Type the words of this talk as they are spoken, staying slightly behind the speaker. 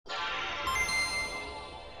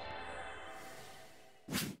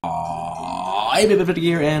Hey, EP7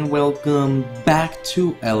 here, and welcome back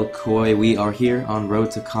to Elkoy. We are here on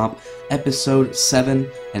Road to Comp episode 7,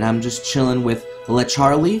 and I'm just chilling with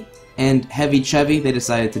LeCharlie and Heavy Chevy. They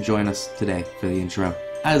decided to join us today for the intro.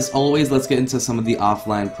 As always, let's get into some of the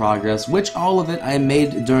offline progress, which all of it I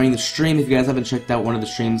made during the stream. If you guys haven't checked out one of the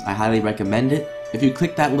streams, I highly recommend it. If you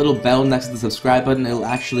click that little bell next to the subscribe button, it'll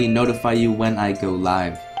actually notify you when I go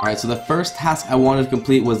live. Alright, so the first task I wanted to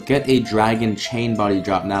complete was get a dragon chain body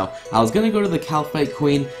drop. Now, I was gonna go to the Calphite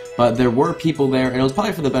Queen, but there were people there, and it was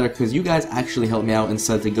probably for the better because you guys actually helped me out and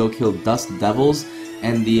said to go kill Dust Devils,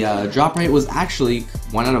 and the drop rate was actually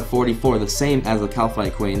 1 out of 44, the same as the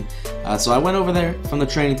Calphite Queen. So I went over there from the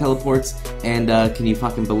training teleports, and can you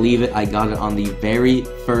fucking believe it? I got it on the very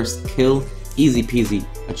first kill. Easy peasy,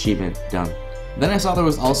 achievement done. Then I saw there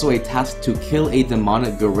was also a task to kill a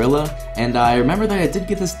demonic gorilla, and I remember that I did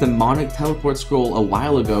get this demonic teleport scroll a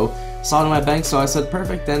while ago, saw it in my bank, so I said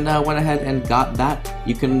perfect, and went ahead and got that.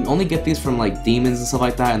 You can only get these from like demons and stuff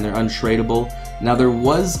like that, and they're untradeable. Now there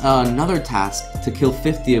was another task to kill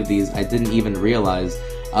 50 of these, I didn't even realize,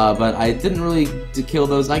 but I didn't really kill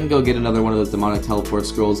those. I can go get another one of those demonic teleport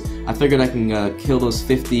scrolls. I figured I can kill those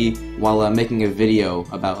 50 while making a video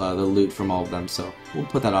about the loot from all of them, so we'll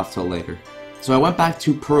put that off till later. So I went back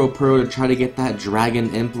to Pro to try to get that Dragon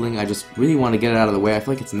Impling. I just really want to get it out of the way. I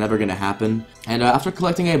feel like it's never going to happen. And after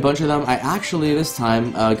collecting a bunch of them, I actually, this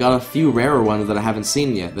time, got a few rarer ones that I haven't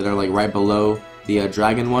seen yet, that are like right below the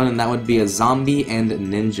Dragon one, and that would be a Zombie and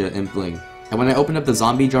Ninja Impling. And when I opened up the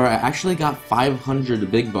Zombie jar, I actually got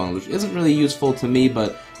 500 Big Bones, which isn't really useful to me,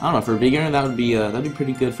 but I don't know, for a beginner, that'd be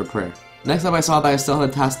pretty good for prayer. Next up, I saw that I still had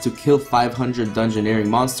a task to kill 500 Dungeoneering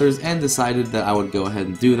monsters, and decided that I would go ahead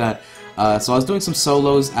and do that. So I was doing some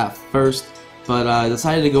solos at first, but I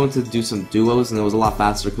decided to go into do some duos, and it was a lot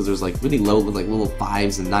faster because there's like really low, like little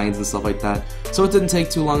 5s and 9s and stuff like that. So it didn't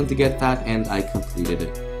take too long to get that, and I completed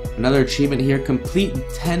it. Another achievement here, complete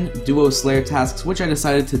 10 Duo Slayer tasks, which I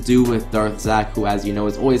decided to do with Darth Zach, who, as you know,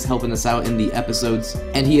 is always helping us out in the episodes.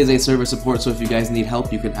 And he is a server support, so if you guys need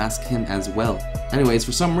help, you can ask him as well. Anyways,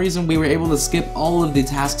 for some reason, we were able to skip all of the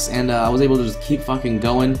tasks, and I was able to just keep fucking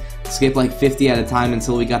going. Skip like 50 at a time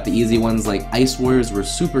until we got the easy ones, like Ice Warriors were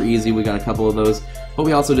super easy, we got a couple of those. But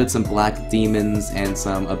we also did some Black Demons and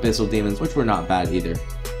some Abyssal Demons, which were not bad either.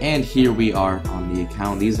 And here we are on the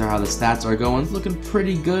account. These are how the stats are going. It's looking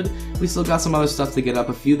pretty good. We still got some other stuff to get up,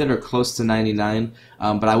 a few that are close to 99.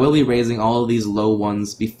 But I will be raising all of these low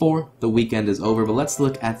ones before the weekend is over. But let's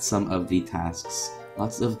look at some of the tasks.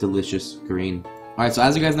 Lots of delicious green. Alright, so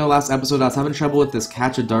as you guys know, last episode I was having trouble with this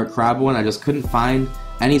Catch a Dark Crab one. I just couldn't find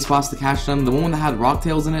any spots to catch them. The one that had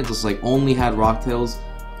rocktails in it just like only had rocktails.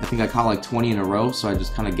 I think I caught like 20 in a row, so I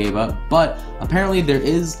just kind of gave up. But apparently there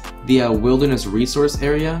is the Wilderness Resource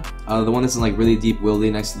area, the one that's in like really deep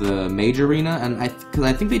wildy next to the Mage Arena, and I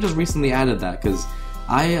think they just recently added that, because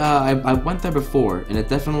I went there before and it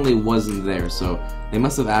definitely wasn't there, so they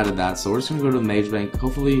must have added that. So we're just gonna go to the Mage Bank.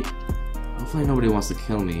 Hopefully nobody wants to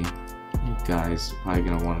kill me. You guys are probably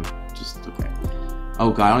gonna want to just okay. Oh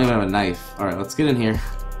god, I don't even have a knife. All right, let's get in here.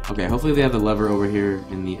 Okay, hopefully they have the lever over here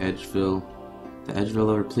in the Edgeville. The Edgeville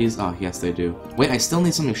lever, please. Oh, yes, they do. Wait, I still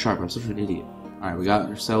need something sharp. I'm such an idiot. Alright, we got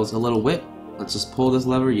ourselves a little whip. Let's just pull this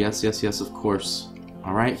lever. Yes, yes, yes, of course.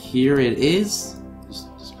 Alright, here it is.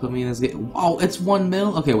 Just put me in this game. Oh, it's 1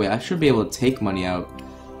 mil? Okay, wait, I should be able to take money out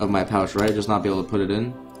of my pouch, right? Just not be able to put it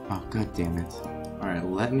in. Oh, god damn it. Alright,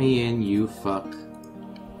 let me in, you fuck.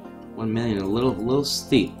 1 million, a little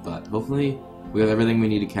steep, but hopefully we have everything we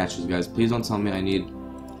need to catch these guys. Please don't tell me I need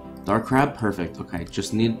Dark Crab? Perfect. Okay,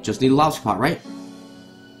 just need a lobster pot, right?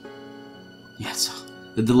 Yes.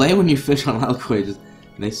 The delay when you fish on Elkoy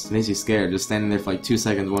just makes you scared. Just standing there for like 2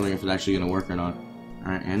 seconds wondering if it's actually gonna work or not.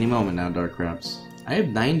 Alright, any moment now, Dark Crabs. I have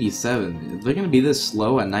 97. They're gonna be this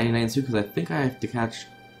slow at 99 too, because I think I have to catch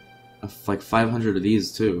like 500 of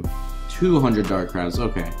these too. 200 Dark Crabs,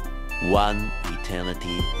 okay. 1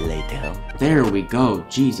 eternity later. There we go.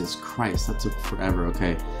 Jesus Christ, that took forever.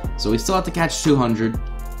 Okay, so we still have to catch 200.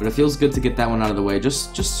 But it feels good to get that one out of the way,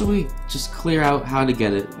 just so we just clear out how to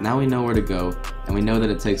get it. Now we know where to go, and we know that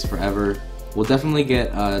it takes forever. We'll definitely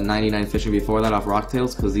get 99 fishing before that off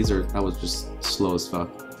rocktails, because that was just slow as fuck.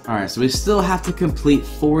 Alright, so we still have to complete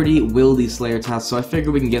 40 Wildy Slayer tasks, so I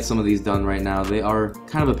figure we can get some of these done right now. They are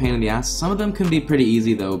kind of a pain in the ass. Some of them can be pretty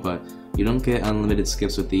easy though, but you don't get unlimited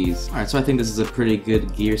skips with these. Alright, so I think this is a pretty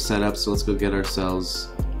good gear setup, so let's go get ourselves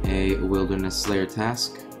a Wilderness Slayer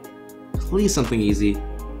task. Please something easy.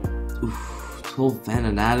 Oof, 12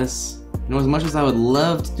 Venanatus. You know, as much as I would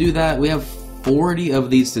love to do that, we have 40 of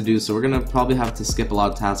these to do, so we're gonna probably have to skip a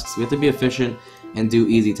lot of tasks. We have to be efficient and do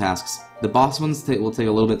easy tasks. The boss ones will take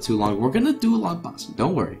a little bit too long. We're gonna do a lot of boss,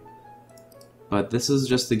 don't worry. But this is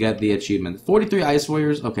just to get the achievement. 43 Ice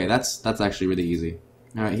Warriors, okay, that's actually really easy.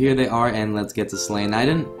 Alright, here they are, and let's get to slaying.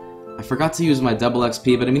 I forgot to use my double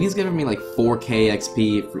XP, but I mean, he's giving me like 4k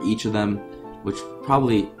XP for each of them, which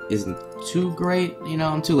probably isn't too great. You know,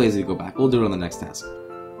 I'm too lazy to go back. We'll do it on the next task.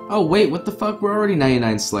 Oh wait, what the fuck? We're already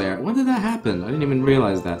 99 Slayer. When did that happen? I didn't even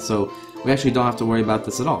realize that. So we actually don't have to worry about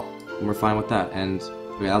this at all. And we're fine with that. And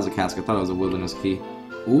okay, that was a cask. I thought it was a wilderness key.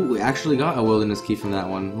 Ooh, we actually got a wilderness key from that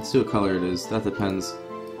one. Let's see what color it is. That depends.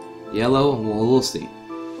 Yellow? We'll see.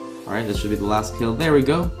 Alright, this should be the last kill. There we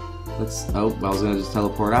go. Oh, I was gonna just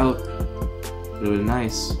teleport out. Really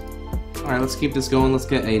nice. Alright, let's keep this going. Let's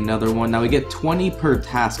get another one. Now we get 20 per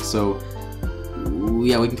task, so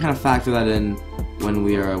yeah, we can kind of factor that in when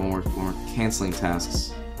we're canceling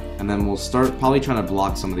tasks. And then we'll start probably trying to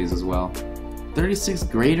block some of these as well. 36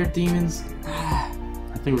 greater demons? I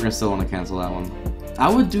think we're gonna still want to cancel that one. I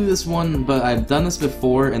would do this one, but I've done this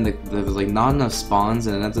before and there's like not enough spawns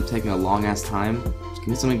and it ends up taking a long ass time. Just give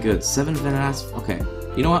me something good. 7 Venenatus? Okay.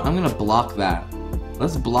 You know what? I'm gonna block that.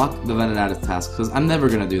 Let's block the Venenatus task, because I'm never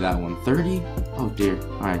gonna do that one. 30? Oh dear.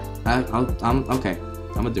 Alright. I'm okay.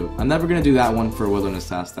 I'm gonna do it. I'm never gonna do that one for a wilderness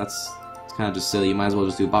task. It's kind of just silly. You might as well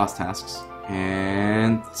just do boss tasks.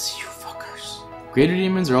 And you fuckers. Greater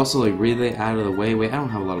demons are also like really out of the way. Wait, I don't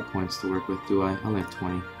have a lot of points to work with, do I? I only have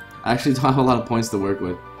 20. I actually don't have a lot of points to work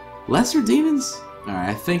with. Lesser demons? Alright,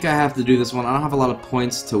 I think I have to do this one. I don't have a lot of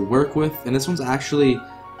points to work with, and this one's actually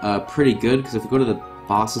pretty good, because if we go to the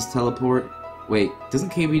boss's teleport... Wait,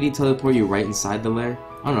 doesn't KBD teleport you right inside the lair?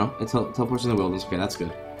 I don't know, it teleports in the wilderness. Okay, that's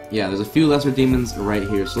good. Yeah, there's a few lesser demons right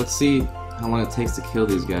here, so let's see how long it takes to kill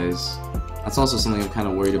these guys. That's also something I'm kind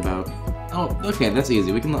of worried about. Oh, okay, that's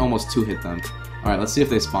easy. We can almost 2-hit them. Alright, let's see if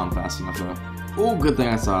they spawn fast enough, though. Oh, good thing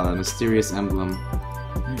I saw that. Mysterious emblem.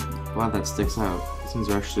 Glad that sticks out. These ones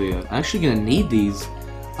are actually... I'm actually gonna need these.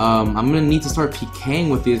 I'm gonna need to start PKing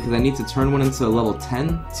with these, because I need to turn one into a level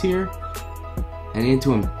 10 tier. I need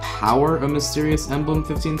to empower a mysterious emblem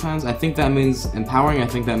 15 times. I think that means empowering. I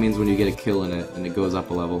think that means when you get a kill in it and it goes up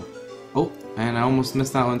a level. Oh, and I almost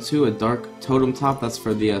missed that one too. A dark totem top. That's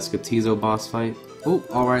for the Skatizo boss fight. Oh,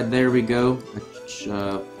 all right, there we go.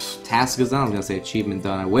 Task is done. I was gonna say achievement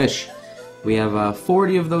done. I wish. We have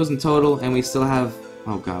 40 of those in total, and we still have.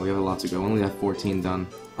 Oh god, we have a lot to go. We only have 14 done.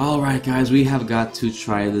 Alright guys, we have got to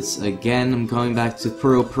try this again. I'm going back to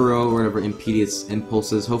Puro or whatever Impedious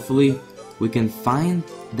Impulse is. Hopefully we can find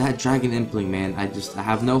that Dragon Impling, man. I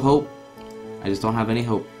have no hope. I just don't have any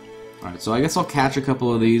hope. Alright, so I guess I'll catch a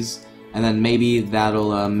couple of these, and then maybe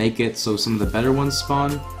that'll make it so some of the better ones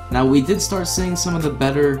spawn. Now we did start seeing some of the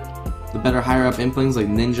better higher up Implings like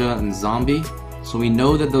Ninja and Zombie. So we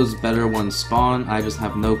know that those better ones spawn. I just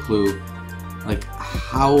have no clue like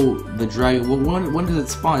how the dragon, when does it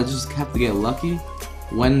spawn? It just have to get lucky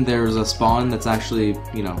when there's a spawn that's actually,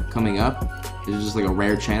 you know, coming up. It's just like a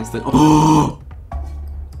rare chance that oh,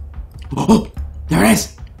 there it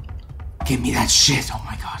is. Give me that shit. Oh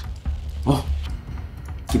my god. Oh,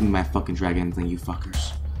 give me my fucking dragon thing, you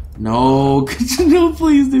fuckers. No, no,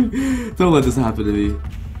 please, dude. Don't let this happen to me.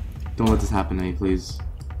 Don't let this happen to me, please.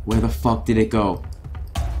 Where the fuck did it go?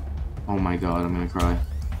 Oh my god, I'm gonna cry.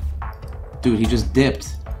 Dude, he just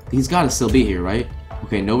dipped. He's gotta still be here, right?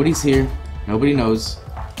 Okay, nobody's here. Nobody knows.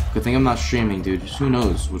 Good thing I'm not streaming, dude. Just who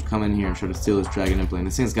knows would come in here and try to steal his dragon implant.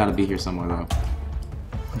 This thing's gotta be here somewhere, though.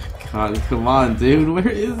 God, come on, dude. Where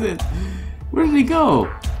is it? Where did he go?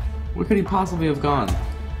 Where could he possibly have gone?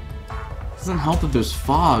 It doesn't help if there's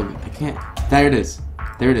fog. I can't... There it is.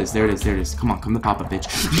 There it is. There it is. There it is. Come on, come to Papa, bitch.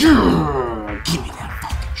 Give me that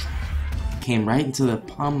fucking dragon. Came right into the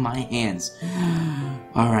palm of my hands.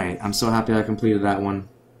 Alright, I'm so happy I completed that one.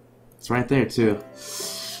 It's right there, too.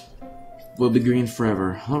 We'll be green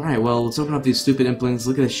forever. Alright, well, let's open up these stupid implants.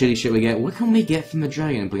 Look at the shitty shit we get. What can we get from the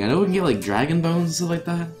dragon implant? I know we can get, like, dragon bones and stuff like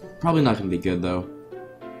that. Probably not gonna be good, though.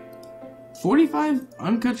 45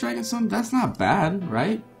 uncut dragon stone? That's not bad,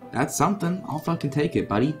 right? That's something. I'll fucking take it,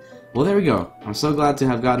 buddy. Well, there we go. I'm so glad to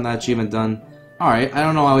have gotten that achievement done. Alright, I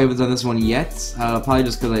don't know why we haven't done this one yet. Probably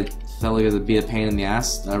just because I felt like it would be a pain in the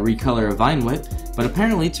ass. Recolor a Vine Whip. But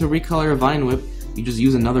apparently, to recolor a Vine Whip, you just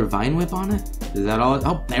use another Vine Whip on it? Is that all?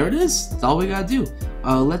 Oh, there it is! That's all we gotta do.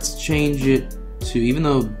 Let's change it to, even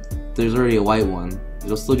though there's already a white one,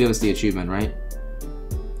 it'll still give us the achievement, right?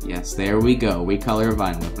 Yes, there we go. Recolor a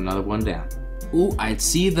Vine Whip. Another one down. Ooh, I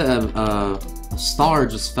see the star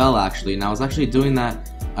just fell, actually. And I was actually doing that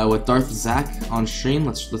with Darth Zach on stream.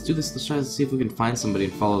 Let's do this. Let's try to see if we can find somebody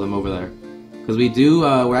and follow them over there. Because we do,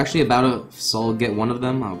 we're actually about to get one of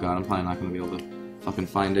them. Oh god, I'm probably not going to be able to fucking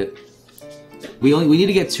find it. We need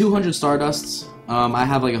to get 200 Stardusts. I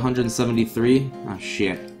have like 173. Oh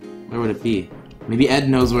shit. Where would it be? Maybe Ed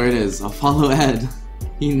knows where it is. I'll follow Ed.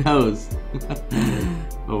 He knows.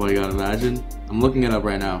 Oh my god, imagine. I'm looking it up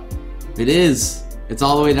right now. It is! It's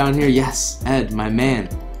all the way down here. Yes! Ed, my man.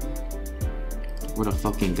 What a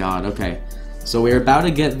fucking god. Okay. So we're about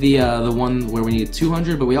to get the one where we need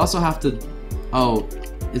 200, but we also have to... Oh,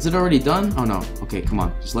 is it already done? Oh no. Okay, come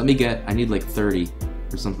on. Just let me get... I need like 30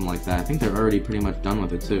 or something like that. I think they're already pretty much done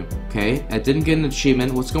with it too. Okay, I didn't get an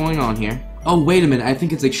achievement. What's going on here? Oh, wait a minute. I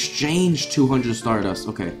think it's exchange 200 Stardust.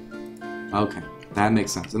 Okay. Okay. That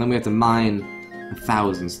makes sense. And then we have to mine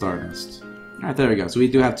 1,000 Stardust. Alright, there we go. So we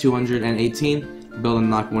do have 218. Build and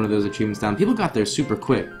knock one of those achievements down. People got there super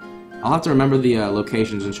quick. I'll have to remember the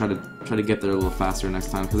locations and try to get there a little faster next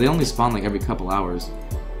time, because they only spawn like every couple hours.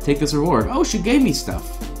 Take this reward. Oh, she gave me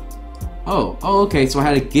stuff. Oh, okay, so I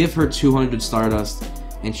had to give her 200 Stardust,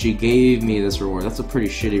 and she gave me this reward. That's a pretty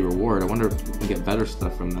shitty reward. I wonder if we can get better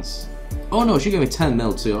stuff from this. Oh no, she gave me 10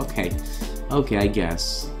 mil too. Okay. Okay, I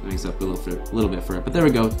guess. That makes up a little bit for it. But there we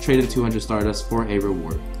go. Traded 200 Stardust for a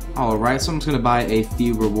reward. Alright, so I'm just going to buy a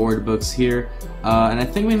few reward books here. And I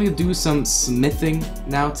think we're going to do some smithing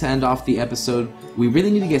now to end off the episode. We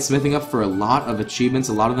really need to get smithing up for a lot of achievements.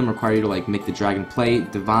 A lot of them require you to like make the dragon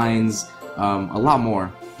plate, divines, a lot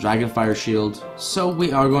more. Dragon fire shield. So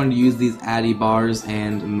we are going to use these addy bars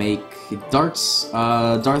and make darts.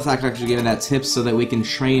 Darth actually gave me that tip so that we can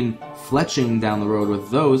train fletching down the road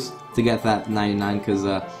with those to get that 99, because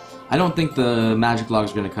I don't think the magic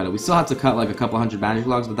logs are going to cut it. We still have to cut like a couple hundred magic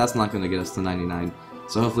logs, but that's not going to get us to 99.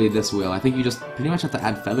 So hopefully this will. I think you just pretty much have to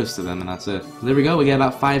add feathers to them, and that's it. So there we go. We get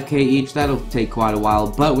about 5k each. That'll take quite a while,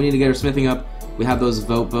 but we need to get our smithing up. We have those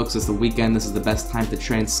vote books. It's the weekend. This is the best time to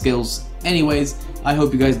train skills. Anyways, I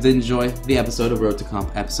hope you guys did enjoy the episode of Road to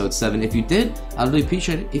Comp episode 7. If you did, I'd really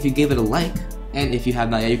appreciate it if you gave it a like. And if you have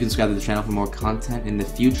not yet, you can subscribe to the channel for more content in the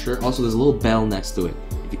future. Also, there's a little bell next to it.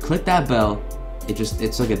 If you click that bell,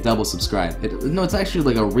 it's like a double subscribe. No, it's actually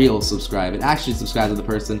like a real subscribe. It actually subscribes to the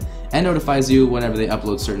person and notifies you whenever they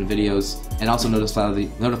upload certain videos, and also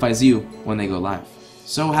notifies you when they go live.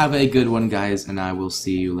 So have a good one, guys, and I will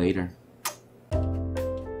see you later.